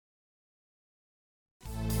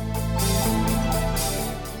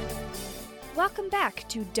Welcome back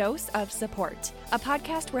to Dose of Support, a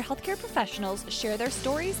podcast where healthcare professionals share their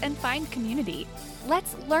stories and find community.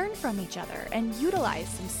 Let's learn from each other and utilize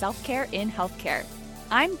some self-care in healthcare.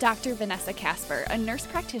 I'm Dr. Vanessa Casper, a nurse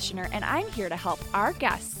practitioner, and I'm here to help our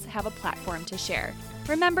guests have a platform to share.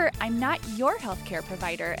 Remember, I'm not your healthcare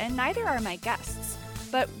provider, and neither are my guests,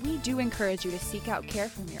 but we do encourage you to seek out care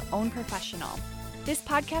from your own professional. This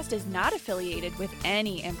podcast is not affiliated with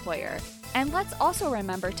any employer. And let's also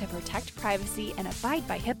remember to protect privacy and abide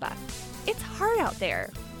by HIPAA. It's hard out there,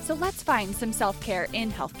 so let's find some self-care in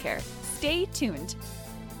healthcare. Stay tuned.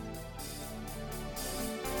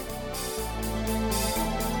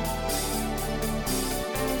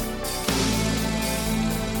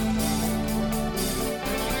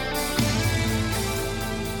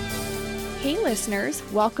 Hey listeners,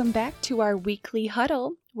 welcome back to our weekly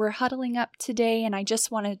huddle. We're huddling up today, and I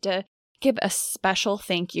just wanted to give a special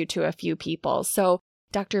thank you to a few people. So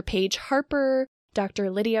Dr. Paige Harper,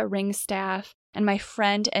 Dr. Lydia Ringstaff, and my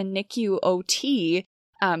friend and NICU OT,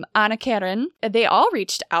 Anna Karen, they all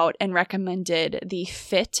reached out and recommended the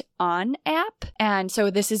Fit On app. And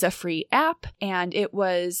so this is a free app, and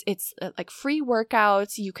it's like free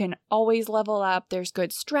workouts. You can always level up. There's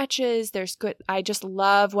good stretches. I just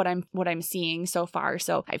love what I'm seeing so far.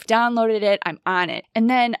 So I've downloaded it. I'm on it. And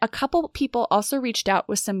then a couple people also reached out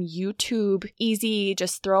with some YouTube easy,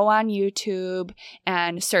 just throw on YouTube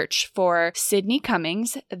and search for Sydney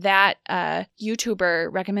Cummings. That YouTuber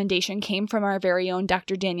recommendation came from our very own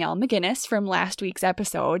Dr. Danielle McGinnis from last week's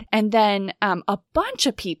episode. And then a bunch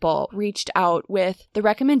of people reached out with the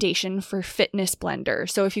recommendation for Fitness Blender.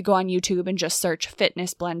 So if you go on YouTube and just search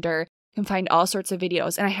Fitness Blender, you can find all sorts of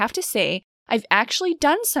videos. And I have to say, I've actually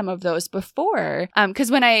done some of those before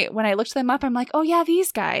because when I looked them up, I'm like, oh yeah,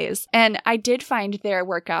 these guys. And I did find their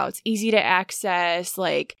workouts easy to access,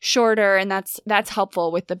 like shorter, and that's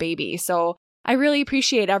helpful with the baby. So I really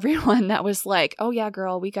appreciate everyone that was like, oh yeah,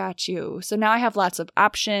 girl, we got you. So now I have lots of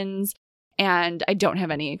options and I don't have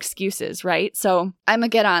any excuses, right? So I'm gonna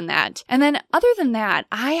get on that. And then other than that,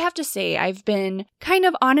 I have to say I've been kind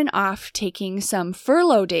of on and off taking some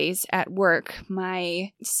furlough days at work.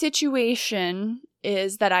 My situation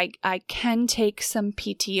is that I can take some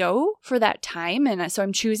PTO for that time. And so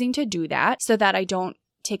I'm choosing to do that so that I don't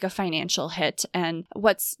take a financial hit. And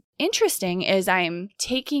what's interesting is I'm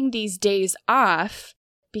taking these days off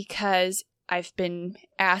because I've been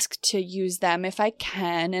asked to use them if I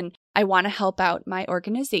can, and I want to help out my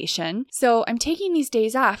organization. So I'm taking these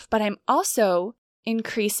days off, but I'm also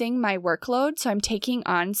increasing my workload. So I'm taking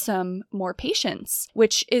on some more patients,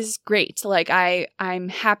 which is great. Like I'm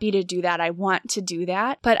happy to do that. I want to do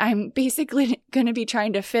that, but I'm basically going to be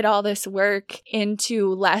trying to fit all this work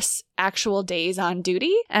into less actual days on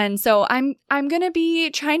duty. And so I'm going to be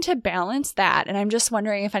trying to balance that. And I'm just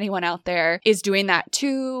wondering if anyone out there is doing that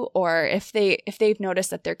too, or if they've noticed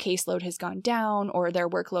that their caseload has gone down or their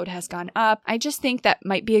workload has gone up. I just think that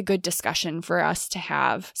might be a good discussion for us to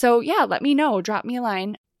have. So yeah, let me know. Drop me a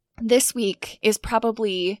line. This week is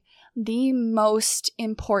probably the most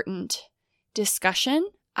important discussion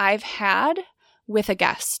I've had with a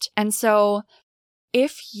guest. And so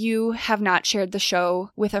if you have not shared the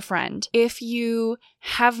show with a friend, if you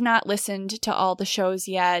have not listened to all the shows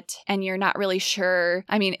yet and you're not really sure,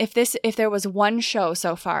 I mean, if there was one show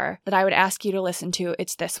so far that I would ask you to listen to,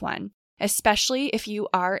 it's this one. Especially if you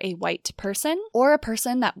are a white person or a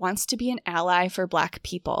person that wants to be an ally for Black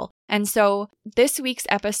people. And so this week's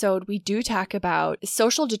episode, we do talk about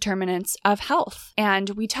social determinants of health,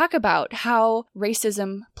 and we talk about how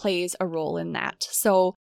racism plays a role in that.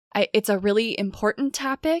 So it's a really important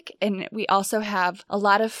topic, and we also have a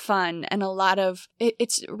lot of fun and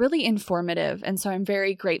it's really informative. And so I'm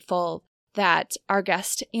very grateful that our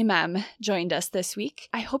guest Emem joined us this week.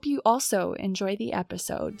 I hope you also enjoy the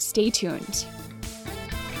episode. Stay tuned.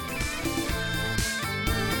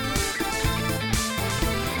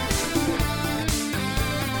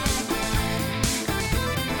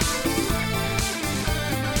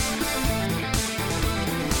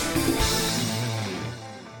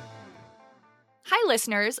 Hi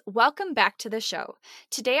listeners, welcome back to the show.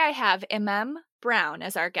 Today I have Emem Brown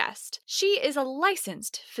as our guest. She is a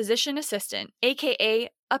licensed physician assistant, aka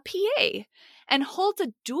a PA, and holds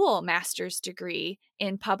a dual master's degree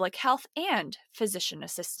in public health and physician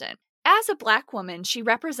assistant. As a Black woman, she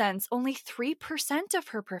represents only 3% of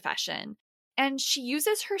her profession, and she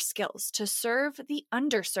uses her skills to serve the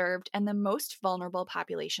underserved and the most vulnerable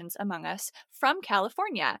populations among us from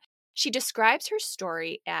California. She describes her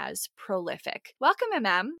story as prolific. Welcome,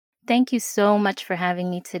 Emem. Thank you so much for having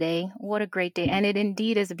me today. What a great day. And it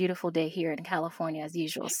indeed is a beautiful day here in California as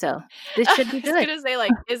usual. So this I should be was good. gonna say,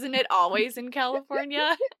 like, isn't it always in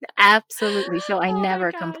California? Absolutely. So I Oh my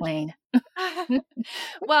never gosh. complain.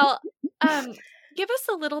 Well, um, give us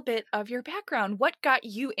a little bit of your background. What got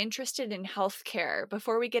you interested in healthcare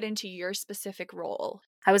before we get into your specific role?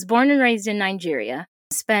 I was born and raised in Nigeria,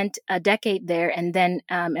 spent a decade there, and then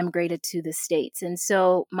emigrated to the States. And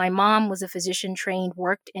so my mom was a physician trained,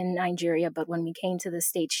 worked in Nigeria, but when we came to the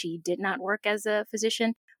States, she did not work as a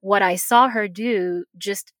physician. What I saw her do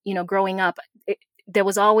just, growing up, there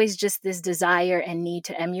was always just this desire and need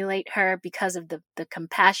to emulate her because of the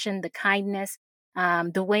compassion, the kindness,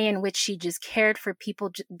 the way in which she just cared for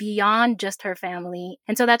people beyond just her family.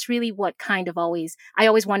 And so that's really what I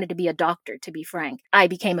always wanted to be a doctor, to be frank. I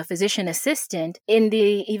became a physician assistant in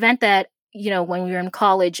the event that, when we were in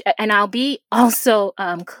college. And I'll be also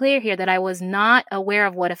clear here that I was not aware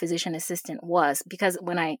of what a physician assistant was, because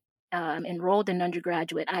when I enrolled in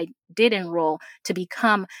undergraduate, I did enroll to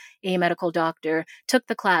become a medical doctor, took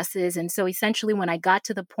the classes. And so essentially when I got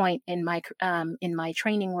to the point in my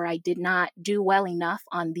training where I did not do well enough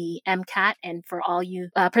on the MCAT, and for all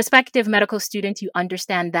you prospective medical students, you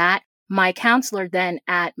understand that. My counselor then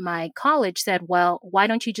at my college said, well, why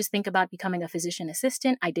don't you just think about becoming a physician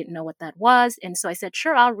assistant? I didn't know what that was. And so I said,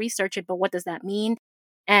 sure, I'll research it, but what does that mean?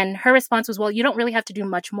 And her response was, well, you don't really have to do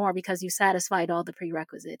much more because you satisfied all the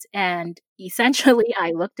prerequisites. And essentially,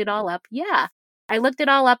 I looked it all up. Yeah, I looked it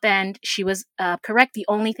all up, and she was correct. The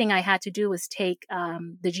only thing I had to do was take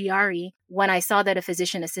the GRE. When I saw that a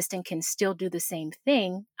physician assistant can still do the same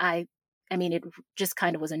thing, I mean, it just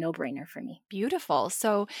kind of was a no-brainer for me. Beautiful.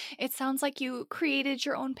 So it sounds like you created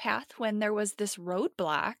your own path when there was this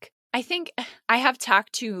roadblock. I think I have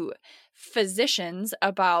talked to physicians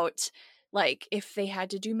about like if they had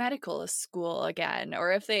to do medical school again,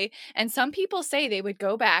 or and some people say they would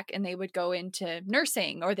go back and they would go into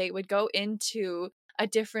nursing, or they would go into a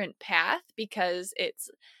different path because it's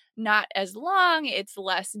not as long, it's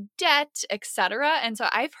less debt, etc. And so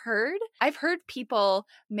I've heard people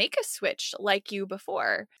make a switch like you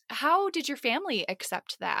before. How did your family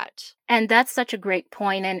accept that? And that's such a great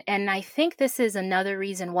point. And I think this is another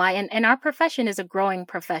reason why, and our profession is a growing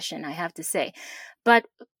profession, I have to say. But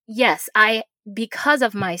yes, because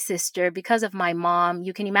of my sister, because of my mom,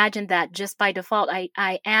 you can imagine that just by default,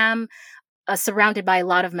 I am surrounded by a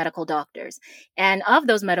lot of medical doctors. And of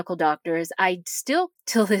those medical doctors, I still,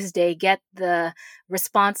 till this day, get the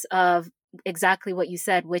response of exactly what you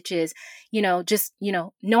said, which is, just,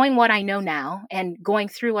 knowing what I know now and going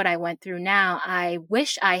through what I went through now, I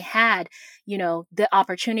wish I had, the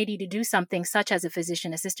opportunity to do something such as a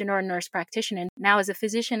physician assistant or a nurse practitioner. Now, as a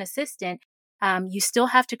physician assistant, you still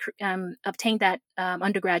have to obtain that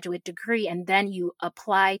undergraduate degree, and then you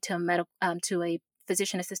apply to a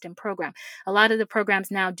physician assistant program. A lot of the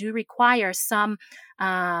programs now do require some.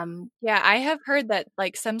 Yeah, I have heard that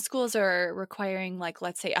like some schools are requiring like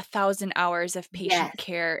let's say 1,000 hours of patient Yes,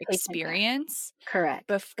 care patient care. experience Correct.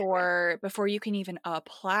 before you can even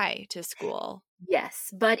apply to school.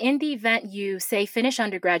 Yes, but in the event you say finish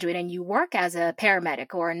undergraduate and you work as a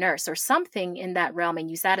paramedic or a nurse or something in that realm, and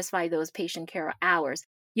you satisfy those patient care hours,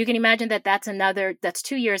 you can imagine that that's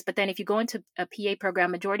 2 years. But then if you go into a PA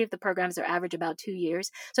program, majority of the programs are average about 2 years.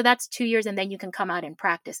 So that's 2 years, and then you can come out and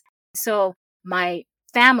practice. So my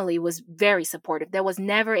family was very supportive. There was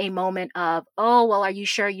never a moment of, oh, well, are you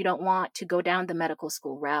sure you don't want to go down the medical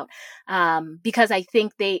school route? Because I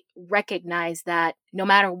think they recognize that no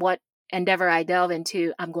matter what endeavor I delve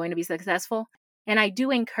into, I'm going to be successful. And I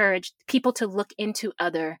do encourage people to look into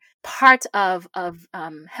other parts of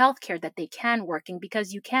healthcare that they can work in,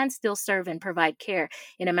 because you can still serve and provide care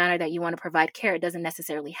in a manner that you want to provide care. It doesn't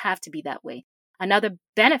necessarily have to be that way. Another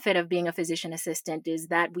benefit of being a physician assistant is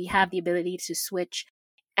that we have the ability to switch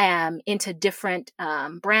into different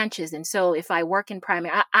branches. And so if I work in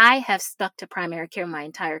primary, I have stuck to primary care my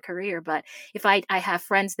entire career. But if I have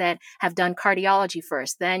friends that have done cardiology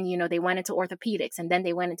first, then, they went into orthopedics, and then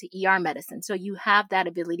they went into ER medicine. So you have that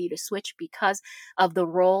ability to switch because of the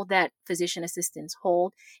role that physician assistants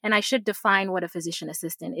hold. And I should define what a physician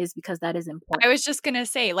assistant is, because that is important. I was just going to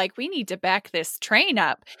say, like, we need to back this train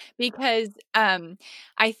up because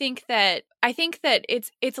I think that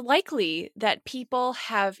it's likely that people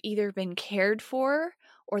have either been cared for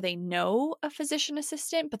or they know a physician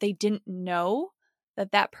assistant, but they didn't know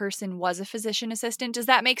that person was a physician assistant. Does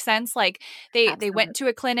that make sense? Like they went Absolutely. to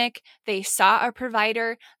a clinic, they saw a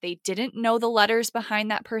provider, they didn't know the letters behind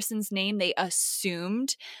that person's name, they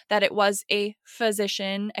assumed that it was a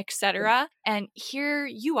physician, etc. And here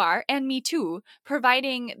you are, and me too,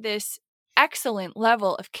 providing this excellent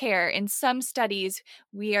level of care. In some studies,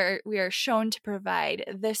 we are shown to provide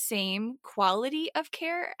the same quality of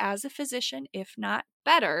care as a physician, if not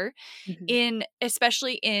better,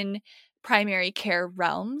 especially in primary care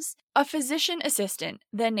realms. A physician assistant,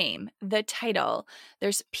 the name, the title,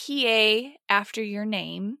 there's PA after your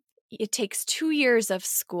name. It takes 2 years of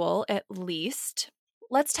school at least.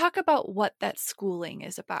 Let's talk about what that schooling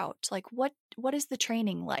is about. Like, what is the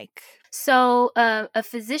training like? So, a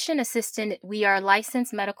physician assistant, we are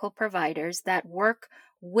licensed medical providers that work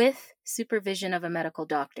with supervision of a medical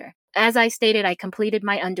doctor. As I stated, I completed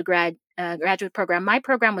my graduate program. My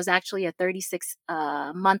program was actually a 36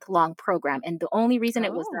 month long program. And the only reason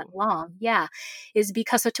it was that long, is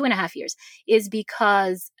because, so 2.5 years, is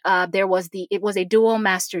because it was a dual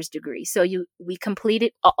master's degree. So we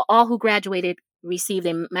completed, all who graduated received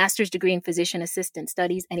a master's degree in physician assistant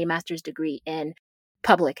studies and a master's degree in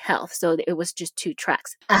public health. So it was just 2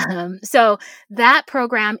 tracks. So that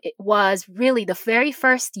program, it was really the very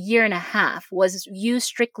first year and a half was used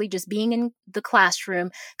strictly just being in the classroom,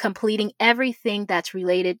 completing everything that's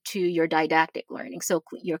related to your didactic learning. So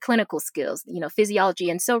your clinical skills, physiology.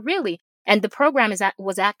 And so really, and the program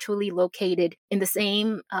was actually located in the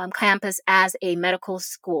same campus as a medical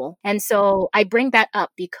school. And so I bring that up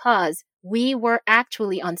because we were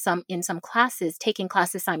actually in some classes, taking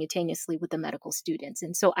classes simultaneously with the medical students.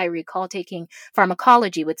 And so I recall taking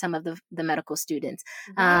pharmacology with some of the medical students,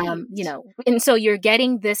 Right. and so you're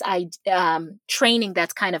getting this training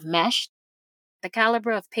that's kind of meshed. The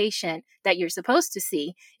caliber of patient that you're supposed to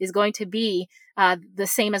see is going to be the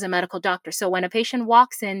same as a medical doctor. So when a patient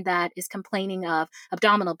walks in that is complaining of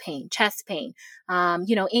abdominal pain, chest pain,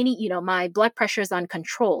 my blood pressure is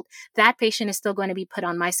uncontrolled, that patient is still going to be put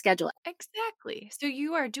on my schedule. Exactly. So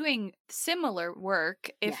you are doing similar work,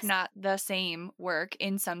 if Yes. not the same work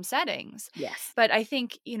in some settings. Yes. But I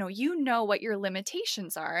think, you know what your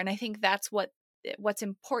limitations are. And I think that's what's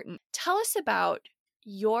important. Tell us about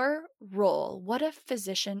your role, what a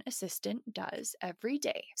physician assistant does every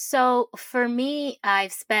day. So for me,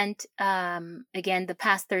 I've spent again the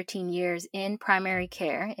past 13 years in primary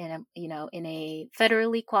care in a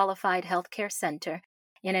federally qualified healthcare center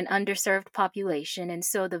in an underserved population. And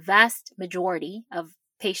so the vast majority of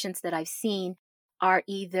patients that I've seen are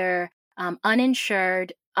either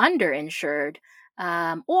uninsured, underinsured,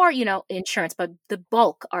 or insurance, but the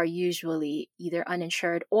bulk are usually either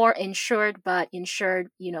uninsured or insured, but insured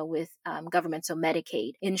with government, so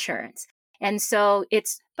Medicaid insurance. And so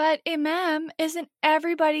But Emem, isn't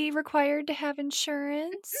everybody required to have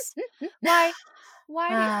insurance? Why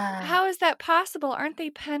how is that possible? Aren't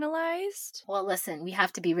they penalized? Well, listen, we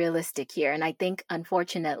have to be realistic here. And I think,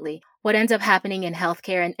 unfortunately, what ends up happening in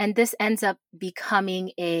healthcare, and this ends up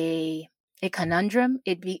becoming a conundrum,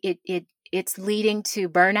 it's leading to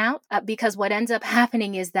burnout because what ends up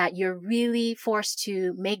happening is that you're really forced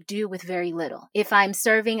to make do with very little. If I'm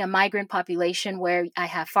serving a migrant population where I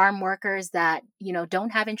have farm workers that,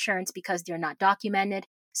 don't have insurance because they're not documented,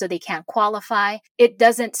 so they can't qualify, it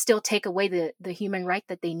doesn't still take away the human right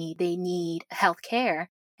that they need. They need health care.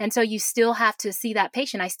 And so you still have to see that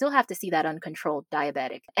patient. I still have to see that uncontrolled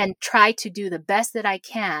diabetic and try to do the best that I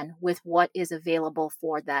can with what is available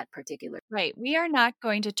for that particular. Right. We are not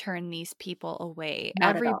going to turn these people away.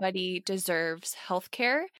 Not at all. Everybody deserves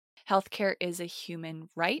healthcare. Healthcare is a human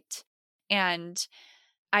right. And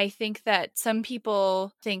I think that some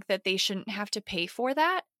people think that they shouldn't have to pay for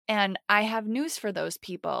that. And I have news for those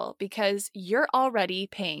people because you're already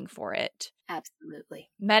paying for it. Absolutely.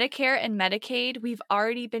 Medicare and Medicaid, we've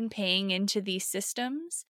already been paying into these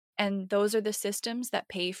systems, and those are the systems that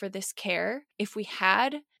pay for this care. If we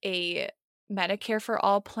had a Medicare for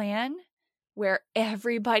all plan where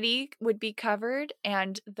everybody would be covered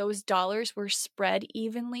and those dollars were spread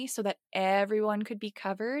evenly so that everyone could be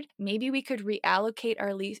covered, maybe we could reallocate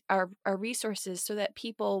our resources so that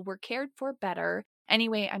people were cared for better.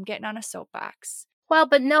 Anyway, I'm getting on a soapbox. Well,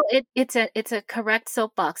 but no, it's a correct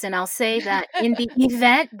soapbox. And I'll say that in the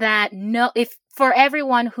event that if for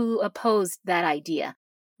everyone who opposed that idea,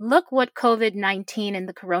 look what COVID-19 and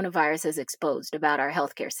the coronavirus has exposed about our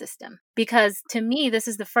healthcare system. Because to me, this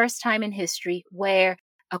is the first time in history where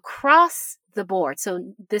across the board,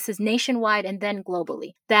 so this is nationwide and then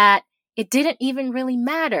globally, that it didn't even really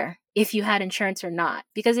matter if you had insurance or not.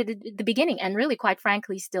 Because at the beginning, and really quite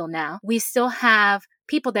frankly still now, we still have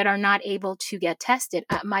people that are not able to get tested.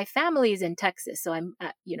 My family is in Texas, so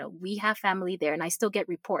we have family there, and I still get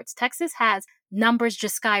reports. Texas has numbers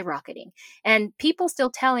just skyrocketing, and people still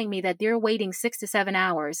telling me that they're waiting 6 to 7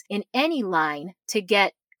 hours in any line to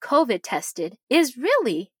get COVID tested is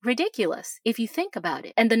really ridiculous if you think about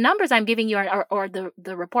it. And the numbers I'm giving you or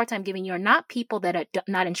the reports I'm giving you are not people that are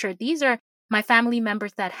not insured. These are my family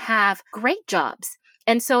members that have great jobs.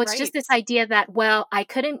 And so it's just Right. this idea that, well, I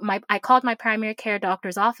called my primary care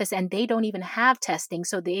doctor's office and they don't even have testing.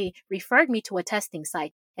 So they referred me to a testing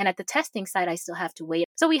site. And at the testing site, I still have to wait.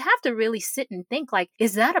 So we have to really sit and think like,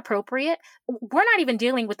 is that appropriate? We're not even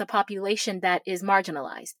dealing with the population that is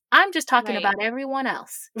marginalized. I'm just talking Right. about everyone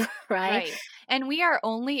else, right? Right. And we are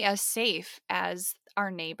only as safe as our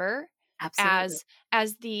neighbor, Absolutely.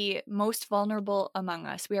 as the most vulnerable among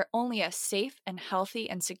us. We are only as safe and healthy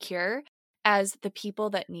and secure as the people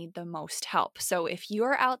that need the most help. So if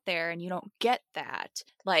you're out there and you don't get that,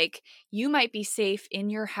 like you might be safe in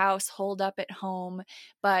your house, holed up at home,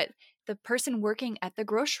 but the person working at the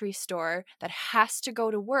grocery store that has to go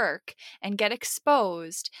to work and get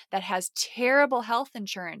exposed, that has terrible health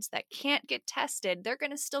insurance, that can't get tested, they're going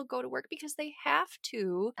to still go to work because they have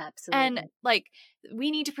to. And Absolutely. like, we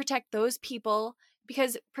need to protect those people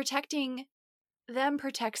because protecting them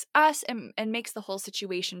protects us and makes the whole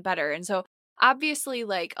situation better. And so obviously,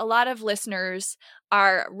 like, a lot of listeners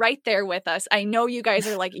are right there with us. I know you guys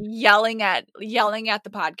are like yelling at the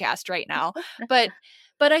podcast right now, but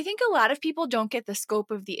I think a lot of people don't get the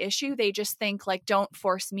scope of the issue. They just think like, don't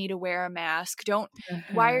force me to wear a mask. Don't,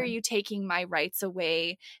 why are Mhm. you taking my rights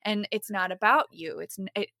away? And it's not about you.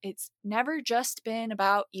 It's never just been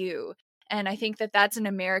about you. And I think that that's an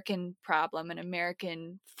American problem, an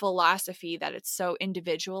American philosophy, that it's so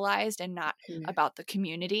individualized and not Mhm. about the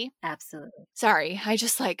community. Absolutely. Sorry, I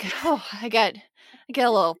just like, oh, I get a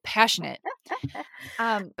little passionate.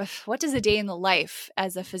 What does a day in the life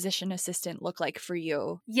as a physician assistant look like for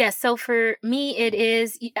you? Yes. So for me, it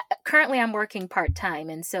is currently I'm working part time.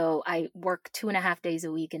 And so I work 2.5 days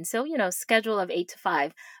a week. And so, schedule of 8 to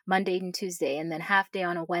 5, Monday and Tuesday, and then half day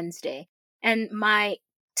on a Wednesday. And my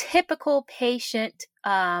typical patient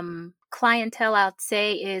clientele, I'd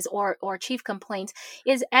say, is or chief complaints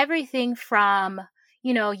is everything from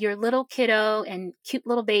your little kiddo and cute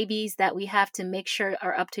little babies that we have to make sure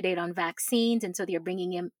are up to date on vaccines, and so they're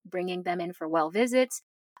bringing them in for well visits,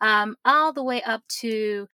 all the way up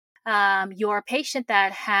to your patient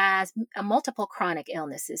that has multiple chronic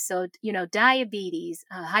illnesses. So, diabetes,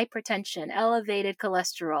 hypertension, elevated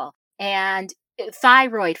cholesterol, and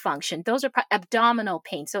thyroid function. Those are abdominal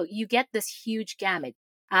pain. So you get this huge gamut.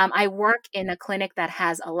 I work in a clinic that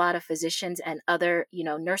has a lot of physicians and other,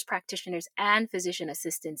 nurse practitioners and physician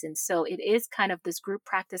assistants. And so it is kind of this group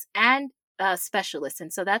practice and specialists.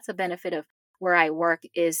 And so that's a benefit of where I work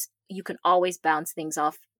is you can always bounce things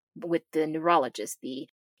off with the neurologist,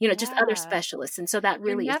 just other Yeah. specialists. And so that You're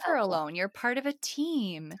really is never helpful. alone. You're part of a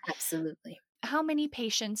team. Absolutely. How many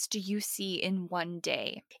patients do you see in one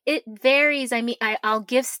day? It varies. I mean, I'll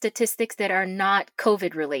give statistics that are not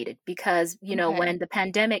COVID related because, Okay. when the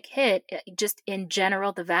pandemic hit, just in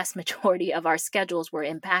general, the vast majority of our schedules were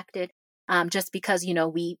impacted just because,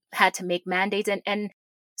 we had to make mandates. And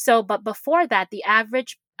so, but before that, the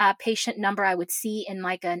average patient number I would see in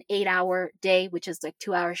like an 8-hour day, which is like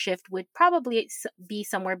 2-hour shift, would probably be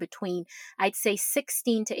somewhere between, I'd say,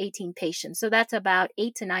 16 to 18 patients. So that's about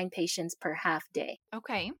 8 to 9 patients per half day.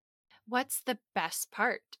 Okay. What's the best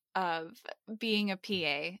part of being a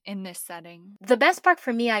PA in this setting? The best part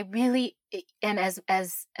for me, I really, and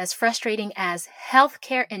as frustrating as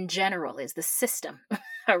healthcare in general is, the system,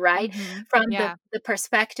 right? Mm-hmm. From the Yeah. the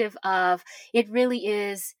perspective of, it really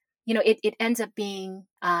is, it ends up being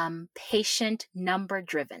patient number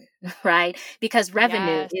driven, right? Because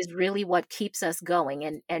revenue Yes. is really what keeps us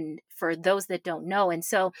going. And for those that don't know, and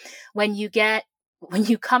so when you get when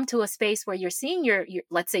you come to a space where you're seeing your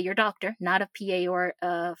let's say your doctor, not a PA or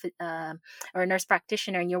a nurse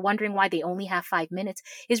practitioner, and you're wondering why they only have 5 minutes,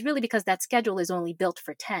 is really because that schedule is only built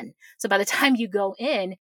for 10. So by the time you go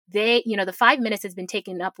in, the 5 minutes has been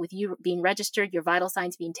taken up with you being registered, your vital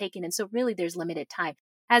signs being taken. And so really there's limited time.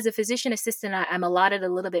 As a physician assistant, I'm allotted a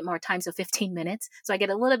little bit more time, so 15 minutes. So I get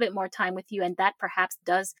a little bit more time with you, and that perhaps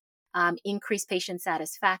does increase patient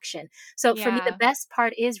satisfaction. So for me, the Yeah. best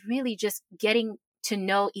part is really just getting to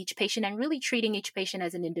know each patient and really treating each patient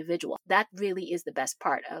as an individual. That really is the best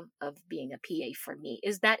part of being a PA for me,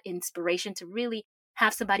 is that inspiration to really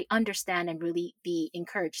have somebody understand and really be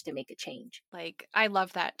encouraged to make a change. Like, I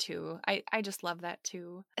love that too. I just love that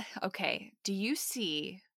too. Okay. Do you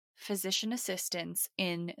see physician assistants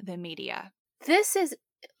in the media? This is,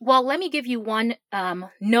 well, let me give you one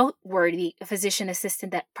noteworthy physician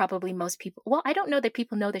assistant that probably most people, well, I don't know that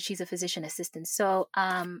people know that she's a physician assistant. So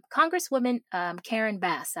Congresswoman Karen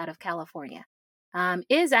Bass out of California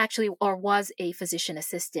is actually, or was, a physician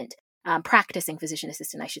assistant. practicing physician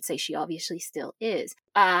assistant, I should say. She obviously still is.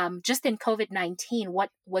 Just in COVID-19, what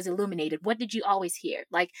was illuminated? What did you always hear?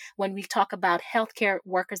 Like when we talk about healthcare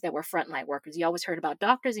workers that were frontline workers, you always heard about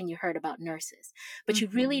doctors and you heard about nurses, but you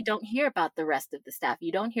really don't hear about the rest of the staff.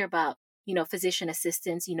 You don't hear about physician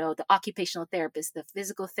assistants, the occupational therapist, the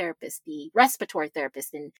physical therapist, the respiratory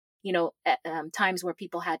therapist, and at times where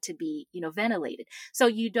people had to be, ventilated. So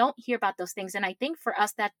you don't hear about those things. And I think for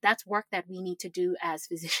us, that's work that we need to do as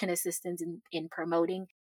physician assistants in promoting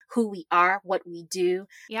who we are, what we do.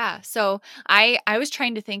 Yeah. So I was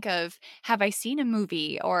trying to think of, have I seen a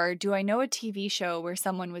movie or do I know a TV show where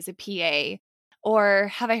someone was a PA? Or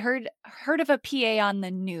have I heard of a PA on the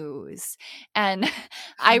news? And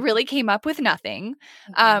I really came up with nothing.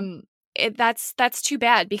 Mhm. That's too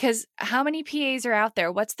bad, because how many PAs are out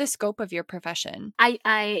there? What's the scope of your profession?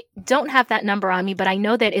 I don't have that number on me, but I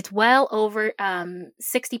know that it's well over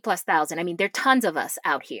 60 plus thousand. I mean, there are tons of us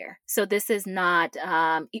out here. So this is not,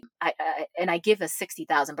 and I give us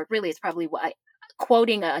 60,000, but really it's probably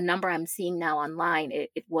quoting a number I'm seeing now online.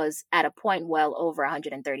 It was at a point well over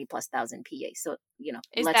 130 plus thousand PAs. So,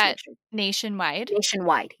 Is let's make that sure. nationwide?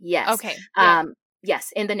 Nationwide, yes. Okay. Yeah.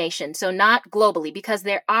 Yes, in the nation. So not globally, because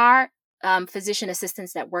there are physician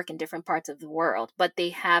assistants that work in different parts of the world, but they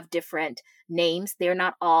have different names. They're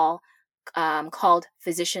not all called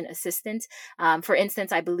physician assistants. For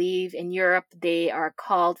instance, I believe in Europe, they are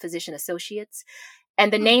called physician associates.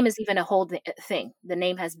 And the Hmm. name is even a whole thing. The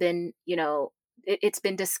name has been, it's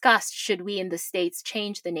been discussed. Should we in the States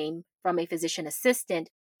change the name from a physician assistant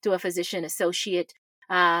to a physician associate?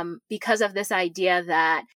 Because of this idea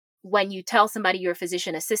that when you tell somebody you're a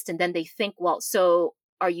physician assistant, then they think, well, so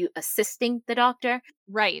are you assisting the doctor?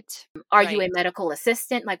 Right. Are you a Right. medical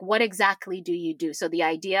assistant? Like, what exactly do you do? So the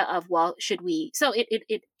idea of, well, should we? So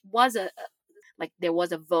it was like there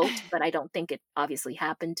was a vote, but I don't think it obviously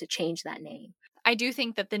happened to change that name. I do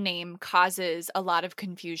think that the name causes a lot of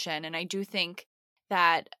confusion, and I do think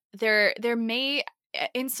that there may,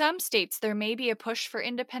 in some states, there may be a push for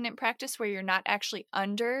independent practice where you're not actually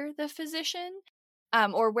under the physician,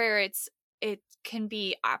 or where it can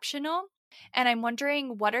be optional. And I'm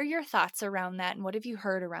wondering, what are your thoughts around that, and what have you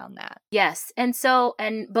heard around that? Yes. And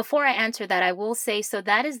before I answer that, I will say, so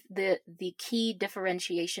that is the key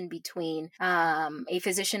differentiation between a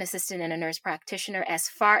physician assistant and a nurse practitioner as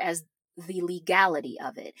far as the legality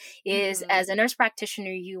of it is. Mm-hmm. As a nurse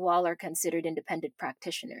practitioner, you all are considered independent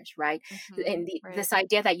practitioners, right? Mm-hmm. And Right. this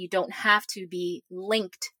idea that you don't have to be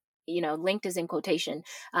linked, linked is in quotation,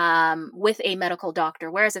 with a medical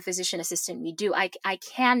doctor, whereas a physician assistant we do. I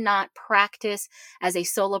cannot practice as a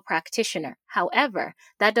solo practitioner. However,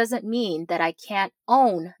 that doesn't mean that I can't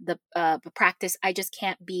own the practice. I just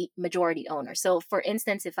can't be majority owner. So, for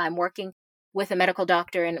instance, if I'm working with a medical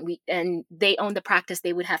doctor and they own the practice,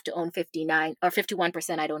 they would have to own 59 or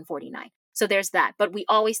 51%. I'd own 49. So there's that. But we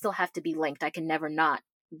always still have to be linked. I can never not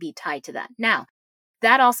be tied to that. Now,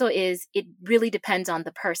 that also it really depends on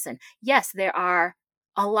the person. Yes, there are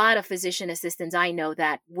a lot of physician assistants I know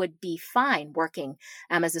that would be fine working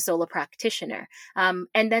as a solo practitioner. And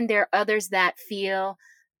then there are others that feel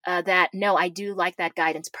that, no, I do like that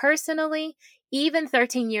guidance. Personally, even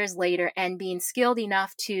 13 years later and being skilled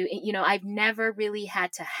enough to, I've never really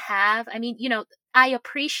had to have, I mean, I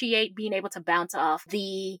appreciate being able to bounce off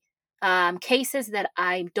the cases that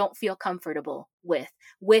I don't feel comfortable with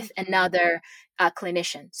Mm-hmm. another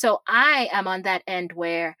clinician. So I am on that end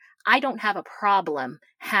where I don't have a problem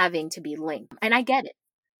having to be linked, and I get it.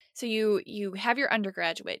 So you have your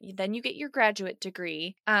undergraduate, then you get your graduate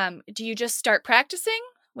degree. Do you just start practicing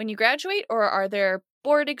when you graduate, or are there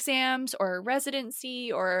board exams or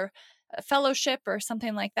residency or a fellowship or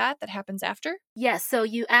something like that that happens after? Yes, so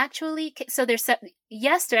you actually so there's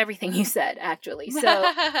yes to everything you said actually.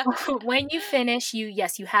 So when you finish,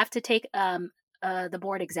 you have to take the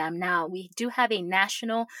board exam. Now we do have a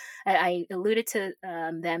national. I alluded to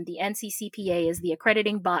them. The NCCPA is the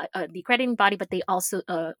accrediting body, but they also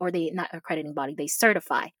or they not accrediting body. They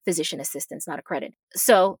certify physician assistants, not accredit.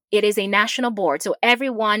 So it is a national board. So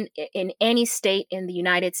everyone in any state in the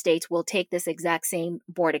United States will take this exact same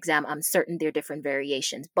board exam. I'm certain there are different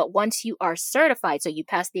variations, but once you are certified, so you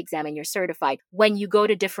pass the exam and you're certified. When you go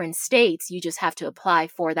to different states, you just have to apply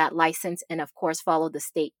for that license and, of course, follow the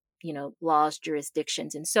state laws,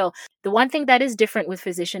 jurisdictions. And so the one thing that is different with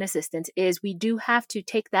physician assistants is we do have to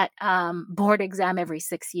take that board exam every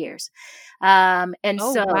 6 years. And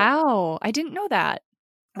Oh, so wow. I didn't know that.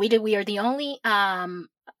 we are the only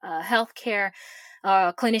healthcare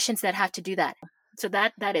clinicians that have to do that. So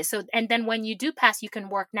that is so. And then when you do pass, you can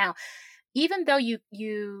work now. Even though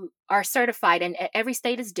you are certified, and every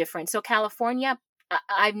state is different. So California,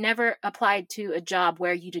 I've never applied to a job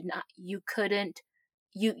where you could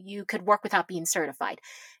work without being certified.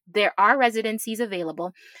 There are residencies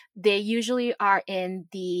available. They usually are in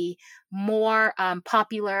the more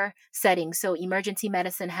popular settings. So emergency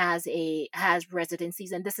medicine has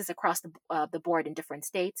residencies, and this is across the board in different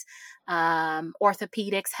states.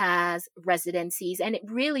 Orthopedics has residencies, and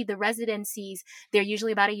the residencies, they're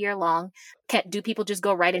usually about a year long. Do people just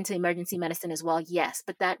go right into emergency medicine as well? Yes,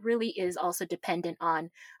 but that really is also dependent on,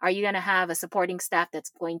 are you going to have a supporting staff that's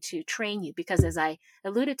going to train you? Because as I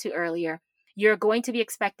alluded to earlier, you're going to be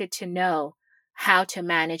expected to know how to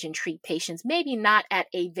manage and treat patients, maybe not at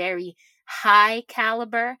a very high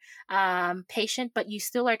caliber patient, but you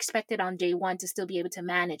still are expected on day one to still be able to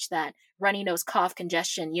manage that runny nose, cough,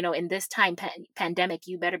 congestion. In this time pandemic,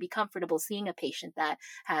 you better be comfortable seeing a patient that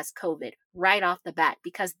has COVID right off the bat,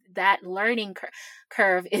 because that learning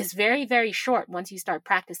curve is very, very short. Once you start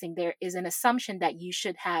practicing, there is an assumption that you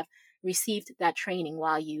should have received that training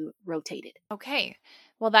while you rotated. Okay.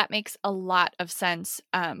 Well, that makes a lot of sense.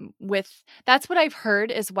 That's what I've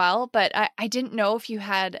heard as well, but I didn't know if you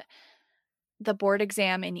had the board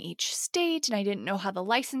exam in each state, and I didn't know how the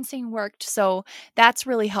licensing worked. So that's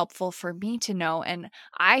really helpful for me to know. And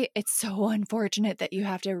it's so unfortunate that you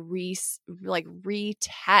have to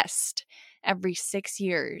retest every 6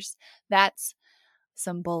 years. That's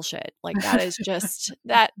some bullshit. Like, that is just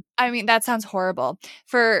that. I mean, that sounds horrible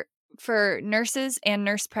for nurses and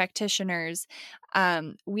nurse practitioners.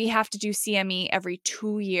 We have to do CME every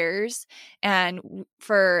 2 years, and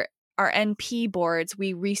for our NP boards,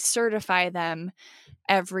 we recertify them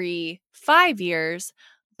every 5 years,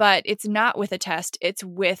 but it's not with a test, it's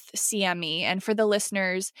with CME. And for the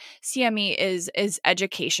listeners, CME is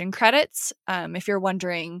education credits. If you're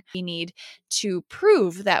wondering, we need to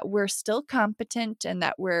prove that we're still competent and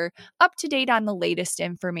that we're up to date on the latest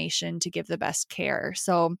information to give the best care.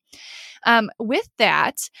 So with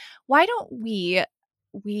that, why don't we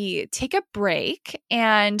take a break,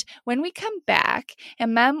 and when we come back,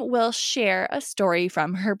 Emem will share a story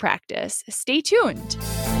from her practice. Stay tuned.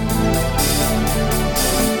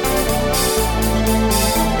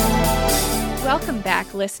 Welcome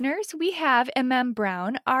back, listeners. We have Emem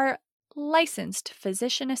Brown, our licensed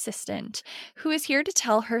physician assistant, who is here to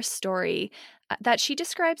tell her story that she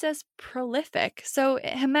describes as prolific. So,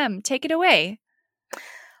 Emem, take it away.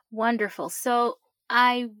 Wonderful. So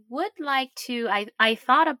I would like to, I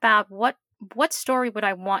thought about what story would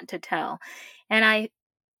I want to tell? And I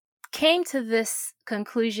came to this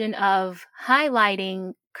conclusion of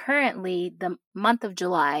highlighting currently the month of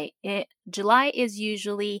July. July is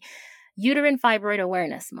usually Uterine Fibroid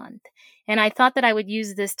Awareness Month. And I thought that I would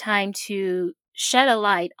use this time to shed a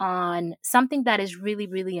light on something that is really,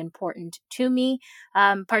 really important to me,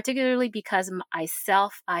 particularly because I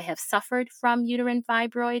have suffered from uterine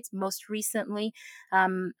fibroids, most recently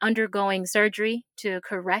undergoing surgery to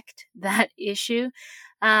correct that issue.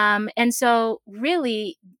 And so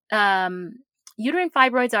really, uterine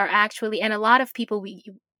fibroids are actually, and a lot of people,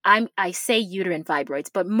 I say uterine fibroids,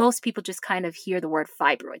 but most people just kind of hear the word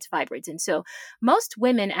fibroids. And so most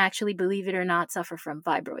women actually, believe it or not, suffer from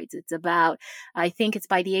fibroids. It's about, I think it's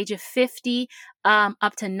by the age of 50,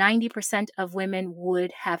 up to 90% of women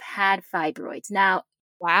would have had fibroids. Now,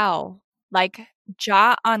 wow. Like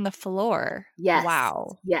jaw on the floor. yes.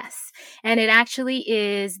 Wow. Yes. And it actually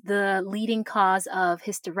is the leading cause of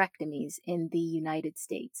hysterectomies in the United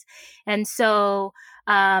States. And so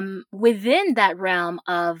within that realm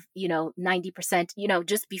of, 90%,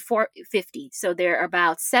 just before 50. So there are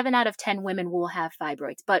about 7 out of 10 women will have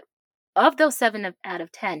fibroids. But of those 7 out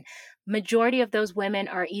of 10, majority of those women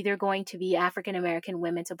are either going to be African American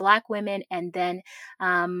women, to Black women, and then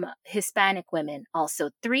Hispanic women. Also,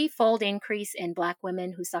 3-fold increase in Black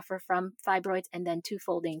women who suffer from fibroids, and then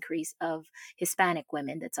 2-fold increase of Hispanic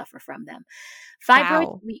women that suffer from them. Fibroids,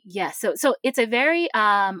 wow. yes. So it's a very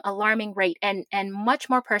alarming rate, and much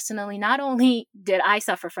more personally. Not only did I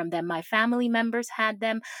suffer from them, my family members had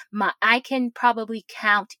them. I can probably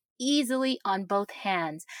count easily on both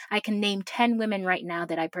hands. I can name 10 women right now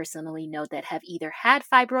that I personally know that have either had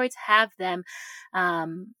fibroids, have them,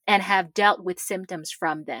 and have dealt with symptoms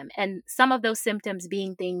from them. And some of those symptoms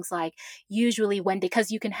being things like, usually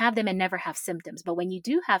because you can have them and never have symptoms, but when you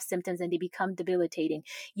do have symptoms and they become debilitating,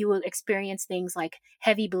 you will experience things like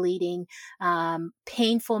heavy bleeding,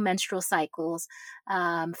 painful menstrual cycles,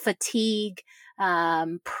 fatigue,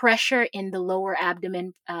 pressure in the lower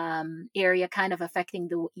abdomen area, kind of affecting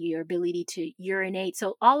your ability to urinate.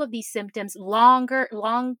 So all of these symptoms, long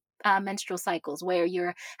menstrual cycles where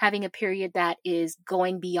you're having a period that is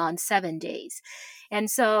going beyond 7 days. And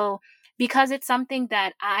so because it's something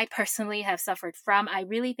that I personally have suffered from, I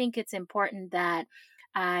really think it's important that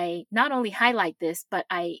I not only highlight this, but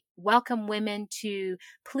I welcome women to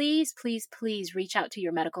please, please, please reach out to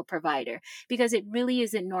your medical provider, because it really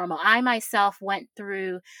isn't normal. I myself went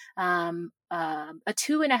through a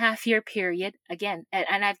 2.5 year period again,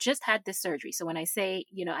 and I've just had this surgery. So when I say,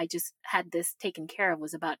 I just had this taken care of,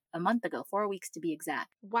 was about a month ago, 4 weeks to be exact.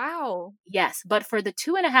 Wow. Yes, but for the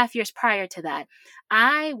 2.5 years prior to that,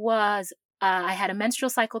 I had a menstrual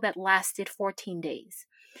cycle that lasted 14 days.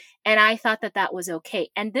 And I thought that that was okay.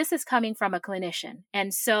 And this is coming from a clinician.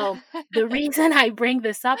 And so the reason I bring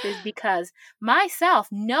this up is because myself,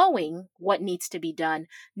 knowing what needs to be done,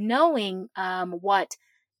 knowing what,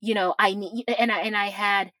 I need, and I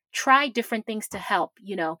had tried different things to help,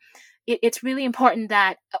 it's really important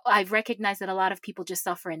that I've recognized that a lot of people just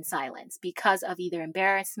suffer in silence because of either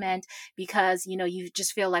embarrassment, because, you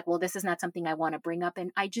just feel like, well, this is not something I want to bring up.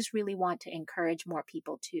 And I just really want to encourage more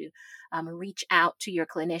people to reach out to your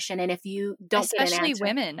clinician. And if you don't get an Especially answer,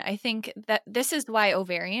 women. I think that this is why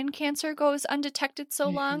ovarian cancer goes undetected so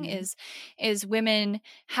long Mhm. is women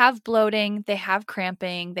have bloating, they have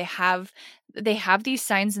cramping, they have these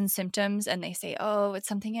signs and symptoms and they say, "Oh, it's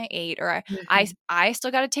something I ate," or Mhm. I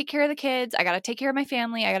still got to take care of the kids, I got to take care of my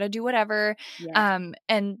family, I got to do whatever." Yes.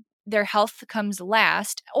 And their health comes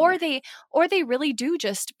last, Yeah. or they really do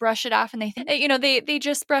just brush it off and they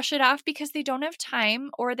just brush it off because they don't have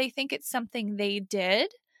time, or they think it's something they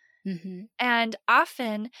did. Hmm. And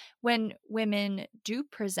often when women do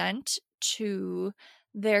present to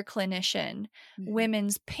their clinician, Hmm.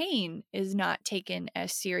 women's pain is not taken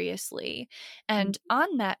as seriously. Hmm. And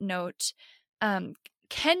on that note, um,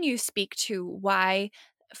 can you speak to why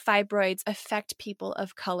fibroids affect people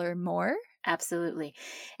of color more? Absolutely.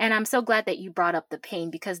 And I'm so glad that you brought up the pain,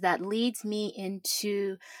 because that leads me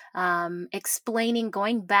into explaining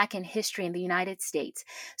going back in history in the United States.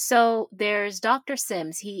 So there's Dr.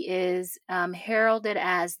 Sims. He is heralded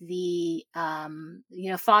as the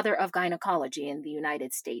father of gynecology in the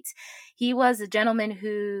United States. He was a gentleman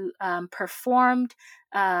who performed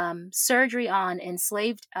surgery on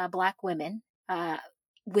enslaved Black women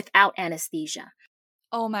without anesthesia.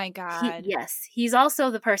 Oh my God. He's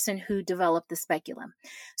also the person who developed the speculum.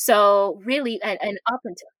 So really, and up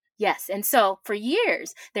until yes, and so for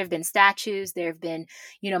years there have been statues, there have been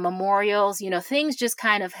memorials, things just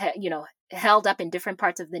kind of held up in different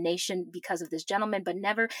parts of the nation because of this gentleman, but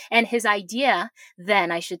never. And his idea,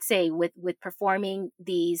 then I should say, with performing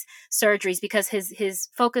these surgeries, because his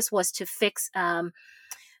focus was to fix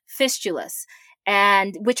fistulas,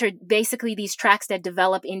 and which are basically these tracts that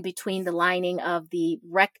develop in between the lining of the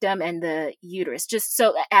rectum and the uterus, just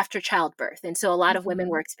so after childbirth. And so a lot of women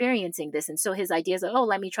were Mhm. experiencing this. And so his ideas are, oh,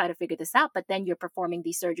 let me try to figure this out. But then you're performing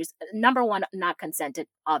these surgeries. Number one, not consented,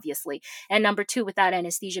 obviously. And number two, without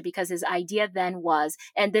anesthesia, because his idea then was,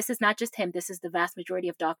 and this is not just him, this is the vast majority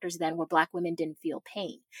of doctors then, where Black women didn't feel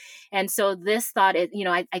pain. And so this thought,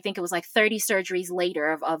 I think it was like 30 surgeries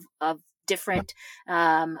later of different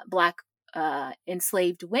Black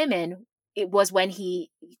enslaved women, it was when he,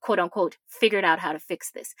 quote unquote, figured out how to fix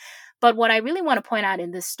this. But what I really want to point out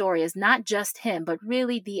in this story is not just him, but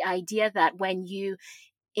really the idea that when you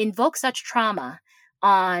invoke such trauma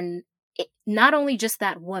on not only just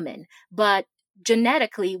that woman, but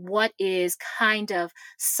genetically what is kind of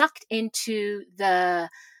sucked into the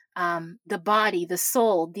body, the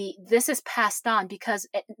soul, this is passed on, because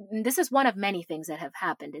this is one of many things that have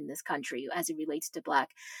happened in this country as it relates to Black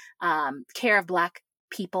care of Black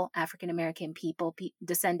people, African American people,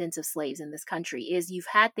 descendants of slaves in this country, is you've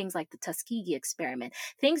had things like the Tuskegee experiment,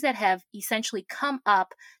 things that have essentially come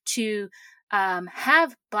up to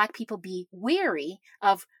have Black people be weary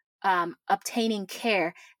of obtaining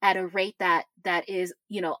care at a rate that is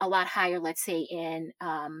a lot higher, let's say, in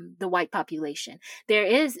the white population. There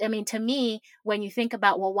is, I mean, to me, when you think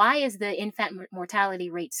about, well, why is the infant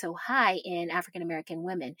mortality rate so high in African American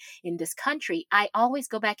women in this country, I always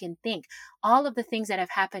go back and think all of the things that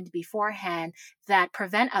have happened beforehand that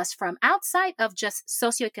prevent us from, outside of just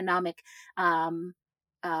socioeconomic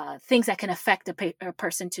things that can affect a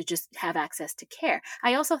person to just have access to care.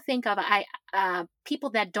 I also think of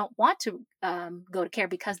people that don't want to go to care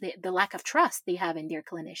because the lack of trust they have in their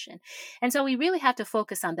clinician. And so we really have to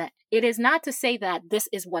focus on that. It is not to say that this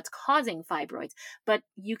is what's causing fibroids, but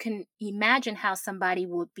you can imagine how somebody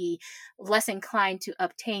would be less inclined to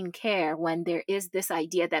obtain care when there is this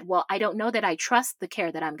idea that, well, I don't know that I trust the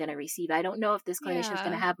care that I'm going to receive. I don't know if this clinician is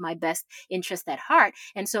going to Yeah. have my best interest at heart.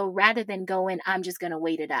 And so rather than go in, I'm just going to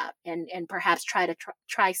wait it out and perhaps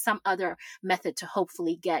try some other method to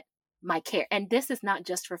hopefully get my care. And this is not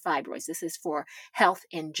just for fibroids. This is for health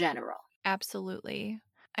in general. Absolutely.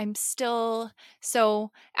 I'm still,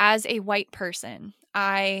 so as a white person,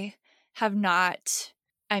 I have not,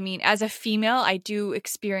 I mean, as a female, I do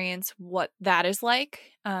experience what that is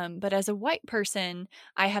like. But as a white person,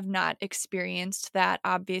 I have not experienced that,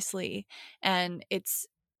 obviously. And it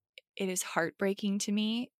is heartbreaking to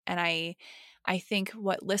me. And I think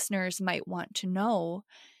what listeners might want to know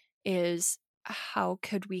is, how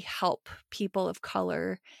could we help people of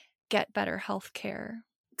color get better health care?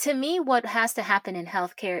 To me, what has to happen in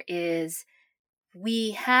healthcare is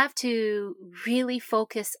we have to really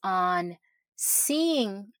focus on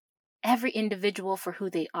seeing every individual for who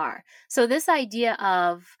they are. So this idea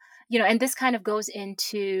of, and this kind of goes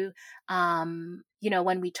into,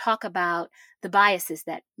 when we talk about the biases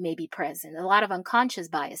that may be present, a lot of unconscious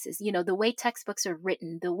biases, the way textbooks are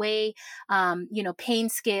written, the way, pain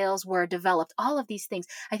scales were developed, all of these things.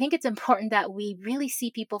 I think it's important that we really see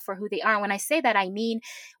people for who they are. And when I say that, I mean,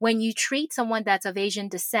 when you treat someone that's of Asian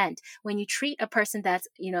descent, when you treat a person that's,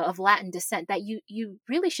 of Latin descent, that you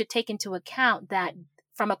really should take into account that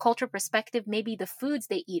from a cultural perspective, maybe the foods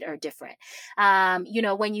they eat are different.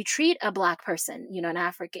 When you treat a Black person, an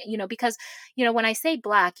African, because, when I say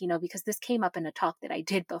Black, because this came up in a talk that I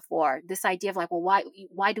did before, this idea of like, well,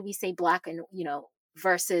 why do we say Black and,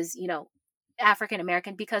 versus, African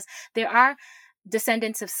American? Because there are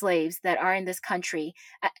descendants of slaves that are in this country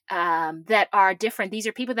that are different. These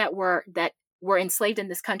are people that were enslaved in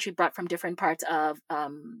this country, brought from different parts of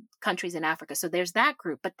countries in Africa. So there's that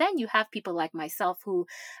group. But then you have people like myself, who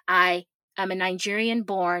I am a Nigerian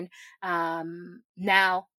born,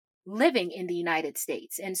 now living in the United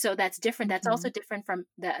States. And so that's different. That's also different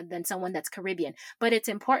than someone that's Caribbean. But it's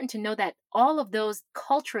important to know that all of those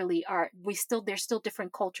culturally there's still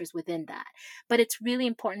different cultures within that. But it's really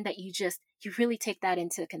important that you really take that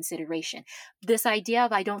into consideration. This idea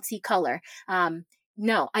of I don't see color.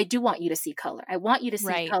 No, I do want you to see color. I want you to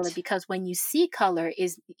see color, Right. because when you see color,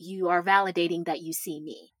 you are validating that you see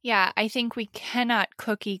me. Yeah, I think we cannot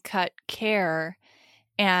cookie cut care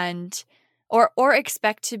and or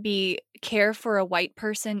expect to be care for a white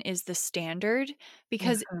person is the standard,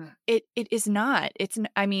 because Mhm. it is not.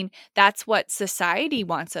 I mean, that's what society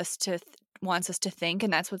wants us to think,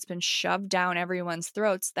 and that's what's been shoved down everyone's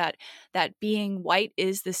throats, that being white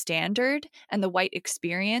is the standard and the white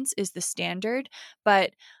experience is the standard.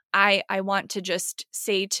 But I want to just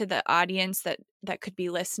say to the audience that could be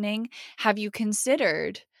listening, have you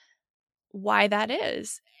considered why that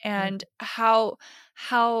is, and how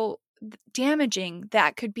damaging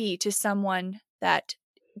that could be to someone that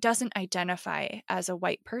doesn't identify as a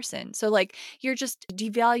white person? So like, you're just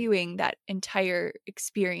devaluing that entire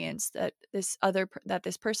experience that this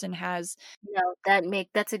person has. No,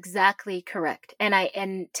 that's exactly correct.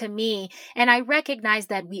 And to me, and I recognize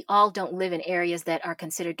that we all don't live in areas that are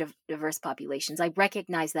considered diverse populations. I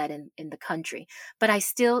recognize that in the country, but I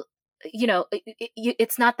still,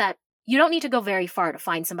 it's not that you don't need to go very far to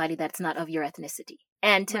find somebody that's not of your ethnicity.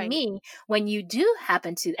 And to Right. me, when you do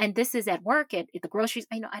happen to, and this is at work, at the groceries,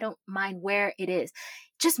 I don't mind where it is,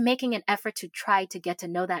 just making an effort to try to get to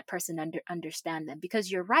know that person, understand them,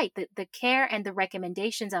 because you're right, the care and the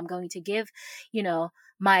recommendations I'm going to give,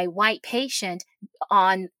 my white patient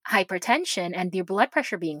on hypertension and their blood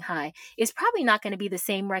pressure being high is probably not going to be the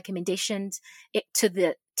same recommendations to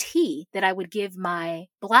the T that I would give my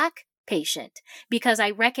Black patient, because I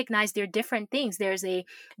recognize they're different things. There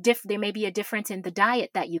may be a difference in the diet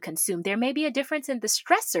that you consume. There may be a difference in the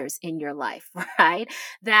stressors in your life, right?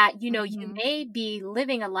 That, you Mhm. may be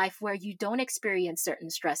living a life where you don't experience certain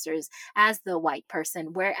stressors as the white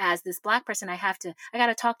person, whereas this Black person, I got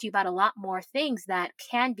to talk to you about a lot more things that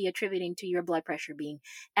can be attributing to your blood pressure being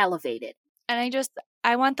elevated. And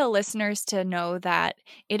I want the listeners to know that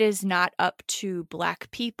it is not up to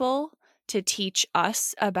Black people to teach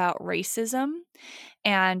us about racism.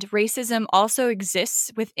 And racism also exists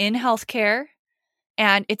within healthcare.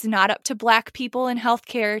 And it's not up to Black people in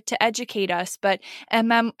healthcare to educate us. But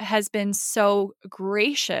Emem has been so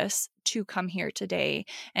gracious to come here today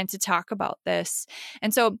and to talk about this.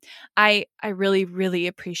 And so I really, really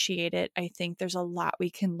appreciate it. I think there's a lot we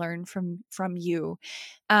can learn from you.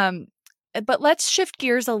 But let's shift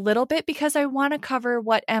gears a little bit, because I want to cover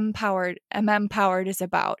what Empowered is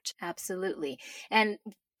about. Absolutely. And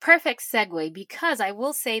perfect segue, because I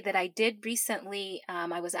will say that I did recently,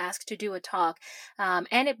 I was asked to do a talk,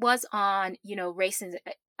 and it was on, racism.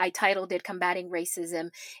 I titled it Combating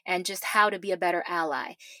Racism and just how to be a better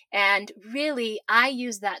ally. And really, I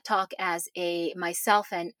used that talk as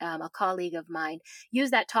myself and a colleague of mine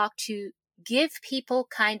used that talk to give people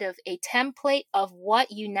kind of a template of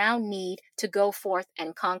what you now need to go forth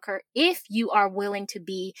and conquer if you are willing to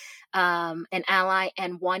be an ally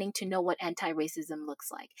and wanting to know what anti-racism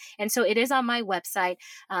looks like. And so it is on my website.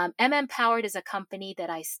 Emem Powered is a company that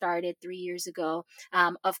I started 3 years ago.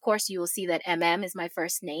 Of course, you will see that Emem is my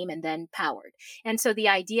first name and then Powered. And so the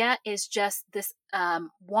idea is just this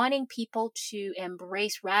wanting people to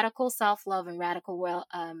embrace radical self-love and radical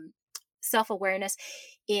self-awareness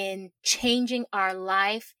in changing our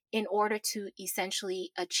life in order to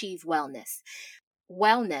essentially achieve that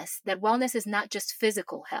wellness is not just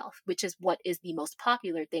physical health, which is what is the most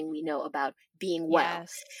popular thing we know about being well.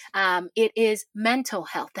 Yes. It is mental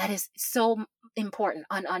health that is so important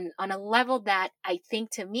on a level that I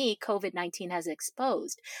think, to me, COVID-19 has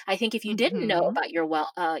exposed. I think if you didn't know Mm-hmm.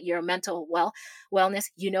 about your mental wellness,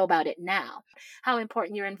 you know about it now. How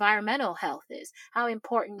important your environmental health is, how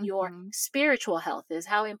important your Mm-hmm. spiritual health is,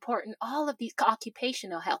 how important all of these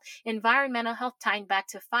occupational health, environmental health, tying back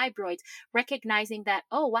to fibroids, recognizing that,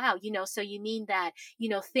 oh, wow, so you mean that,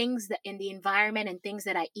 things that in the environment and things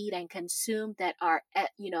that I eat and consume that are,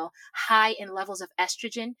 high in levels of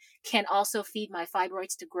estrogen can also feed my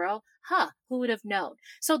fibroids to grow? Who would have known?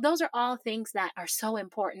 So those are all things that are so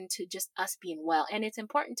important to just us being well. And it's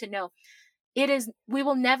important to know we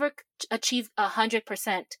will never achieve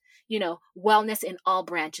 100%, wellness in all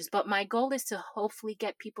branches. But my goal is to hopefully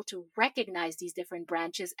get people to recognize these different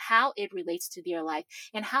branches, how it relates to their life,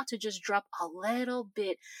 and how to just drop a little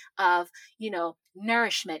bit of,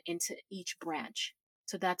 nourishment into each branch.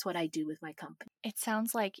 So that's what I do with my company. It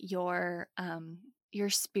sounds like your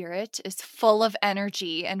spirit is full of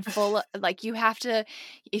energy and full of, like, you have to,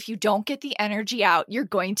 if you don't get the energy out, you're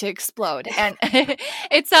going to explode. And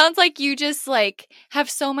it sounds like you just like have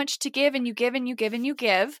so much to give, and you give and you give and you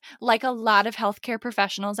give, like a lot of healthcare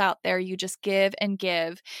professionals out there. You just give and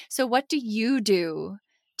give. So what do you do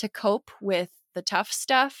to cope with the tough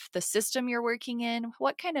stuff, the system you're working in?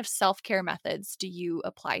 What kind of self-care methods do you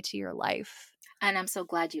apply to your life? And I'm so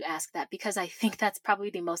glad you asked that, because I think that's probably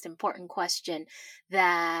the most important question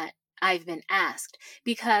that I've been asked.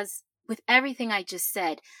 Because with everything I just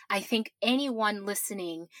said, I think anyone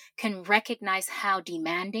listening can recognize how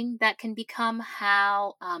demanding that can become,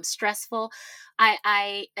 how stressful. And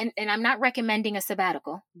I'm not recommending a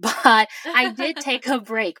sabbatical, but I did take a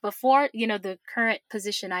break before, the current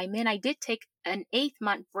position I'm in. I did take an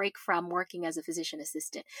 8-month break from working as a physician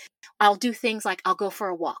assistant. I'll do things like I'll go for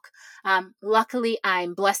a walk. Luckily,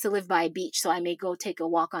 I'm blessed to live by a beach, so I may go take a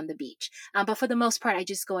walk on the beach. But for the most part, I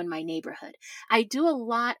just go in my neighborhood. I do a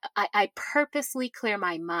lot. I purposely clear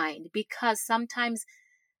my mind, because sometimes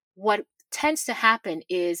what tends to happen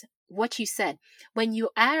is what you said. When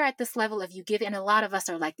you are at this level of you give, and a lot of us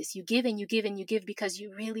are like this, you give and you give and you give because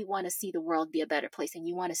you really want to see the world be a better place and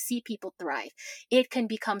you want to see people thrive. It can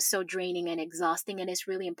become so draining and exhausting, and it's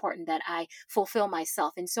really important that I fulfill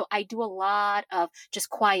myself. And so I do a lot of just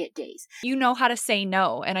quiet days. You know how to say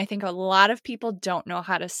no. And I think a lot of people don't know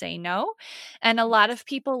how to say no. And a lot of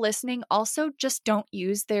people listening also just don't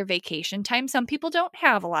use their vacation time. Some people don't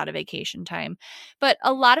have a lot of vacation time, but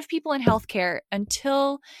a lot of people in healthcare,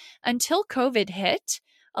 until COVID hit,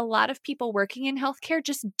 a lot of people working in healthcare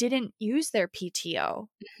just didn't use their PTO.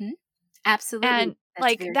 Mhm. Absolutely. And, That's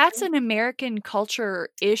like, very that's true. an American culture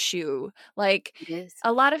issue. Like, It is.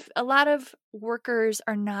 a lot of workers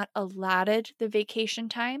are not allotted the vacation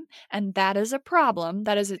time, and that is a problem.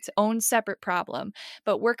 That is its own separate problem.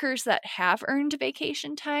 But workers that have earned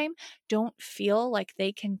vacation time don't feel like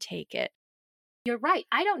they can take it. You're right.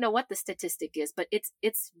 I don't know what the statistic is, but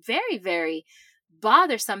it's very, very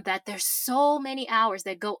bothersome that there's so many hours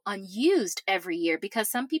that go unused every year, because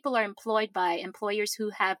some people are employed by employers who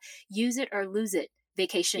have use it or lose it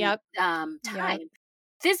vacation Yep. Yep. time.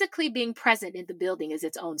 Physically being present in the building is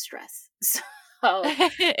its own stress. So,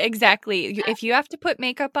 Exactly. If you have to put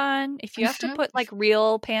makeup on, if you have to put, like,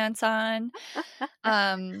 real pants on,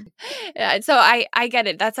 yeah, so I get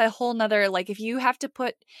it. That's a whole nother, like, if you have to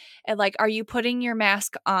put, like, are you putting your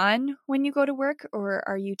mask on when you go to work, or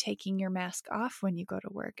are you taking your mask off when you go to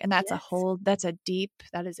work? And yes. that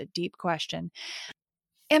is a deep question.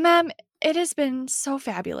 Emem, it has been so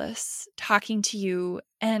fabulous talking to you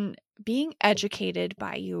and being educated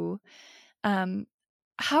by you. Um,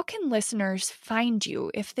 how can listeners find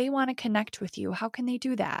you if they want to connect with you? How can they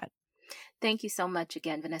do that? Thank you so much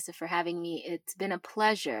again, Vanessa, for having me. It's been a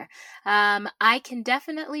pleasure. I can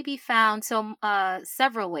definitely be found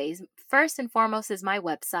several ways. First and foremost is my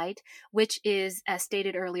website, which is, as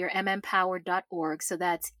stated earlier, mmpowered.org. So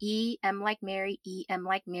that's E M like Mary,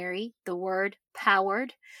 the word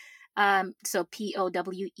powered, So POWERED.org.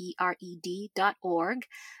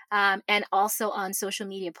 And also on social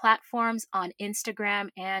media platforms, on Instagram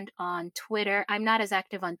and on Twitter. I'm not as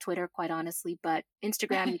active on Twitter, quite honestly, but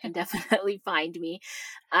Instagram, you can definitely find me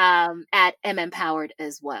at Emem Powered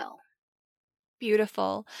as well.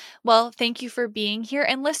 Beautiful. Well, thank you for being here.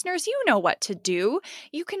 And listeners, you know what to do.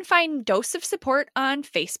 You can find Dose of Support on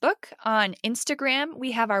Facebook, on Instagram.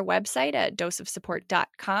 We have our website at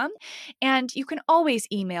doseofsupport.com. And you can always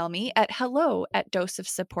email me at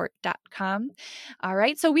hello@doseofsupport.com. All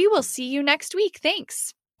right. So we will see you next week.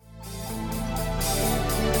 Thanks.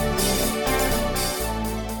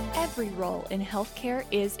 Every role in healthcare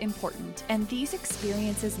is important, and these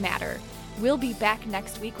experiences matter. We'll be back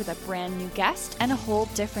next week with a brand new guest and a whole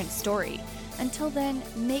different story. Until then,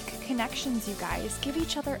 make connections, you guys. Give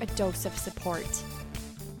each other a dose of support.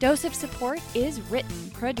 Dose of Support is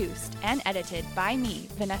written, produced, and edited by me,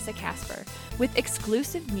 Vanessa Casper, with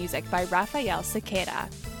exclusive music by Rafael Sequeira.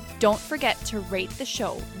 Don't forget to rate the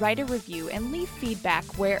show, write a review, and leave feedback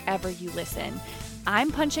wherever you listen.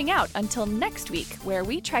 I'm punching out until next week, where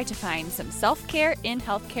we try to find some self-care in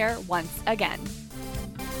healthcare once again.